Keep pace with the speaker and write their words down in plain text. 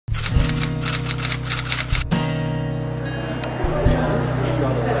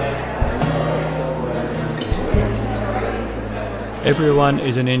Everyone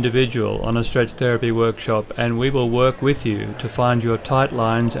is an individual on a stretch therapy workshop, and we will work with you to find your tight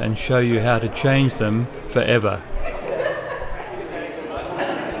lines and show you how to change them forever.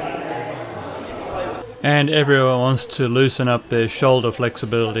 And everyone wants to loosen up their shoulder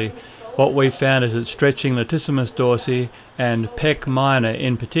flexibility. What we found is that stretching latissimus dorsi and pec minor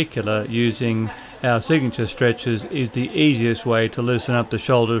in particular, using our signature stretches, is the easiest way to loosen up the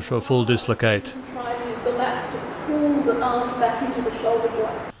shoulders for a full dislocate. Try and use the lats to pull the arms back into the shoulder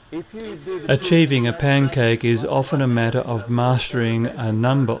joints. Achieving a pancake is often a matter of mastering a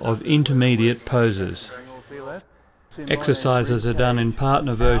number of intermediate poses. Exercises are done in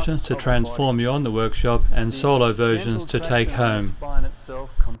partner versions to transform you on the workshop and solo versions to take home.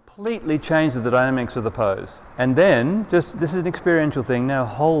 Completely changes the dynamics of the pose. And then, this is an experiential thing, now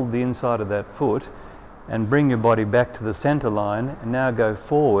hold the inside of that foot and bring your body back to the center line and now go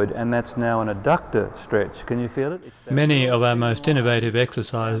forward, and that's now an adductor stretch. Can you feel it? Many of our most innovative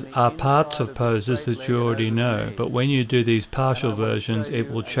exercises are parts of poses that you already know, but when you do these partial versions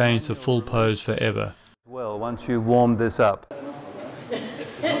it will change the full pose forever. Well, once you've warmed this up.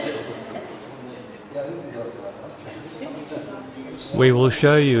 We will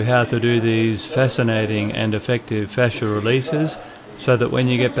show you how to do these fascinating and effective fascial releases so that when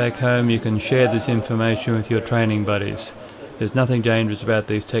you get back home you can share this information with your training buddies. There's nothing dangerous about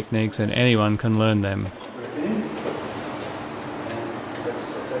these techniques and anyone can learn them.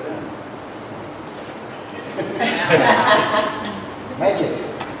 Magic.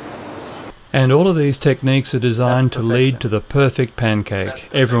 And all of these techniques are designed to lead to the perfect pancake,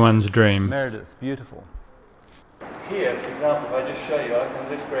 everyone's dream. Meredith, beautiful. Here, for example, if I just show you, I can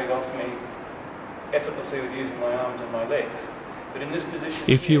lift Greg off me effortlessly with using my arms and my legs. But in this position,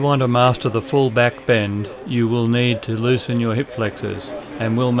 if you want to master the full back bend, you will need to loosen your hip flexors,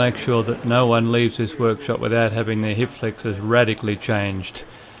 and we'll make sure that no one leaves this workshop without having their hip flexors radically changed.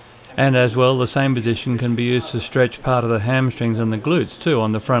 And as well, the same position can be used to stretch part of the hamstrings and the glutes too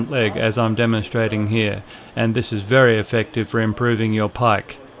on the front leg, as I'm demonstrating here. And this is very effective for improving your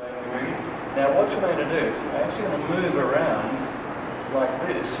pike. Now what you're going to do, I'm actually going to move around like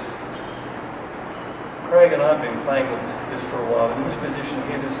this. Craig and I have been playing with this for a while. In this position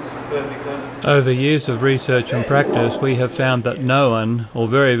here, this is superb because over years of research and practice, we have found that no one, or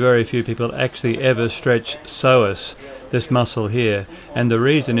very, very few people, actually ever stretch psoas, this muscle here, and the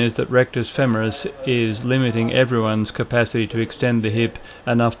reason is that rectus femoris is limiting everyone's capacity to extend the hip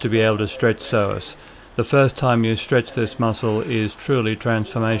enough to be able to stretch psoas. The first time you stretch this muscle is truly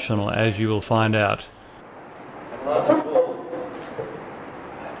transformational, as you will find out. And last of all,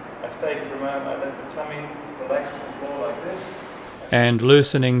 I stay for a moment, I let the tummy relax to the floor like this. And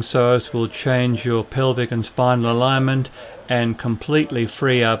loosening psoas will change your pelvic and spinal alignment and completely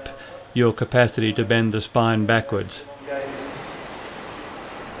free up your capacity to bend the spine backwards.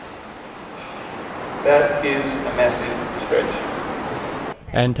 That is a massive stretch.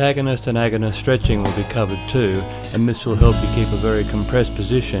 Antagonist and agonist stretching will be covered too, and this will help you keep a very compressed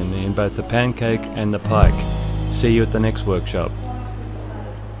position in both the pancake and the pike. See you at the next workshop.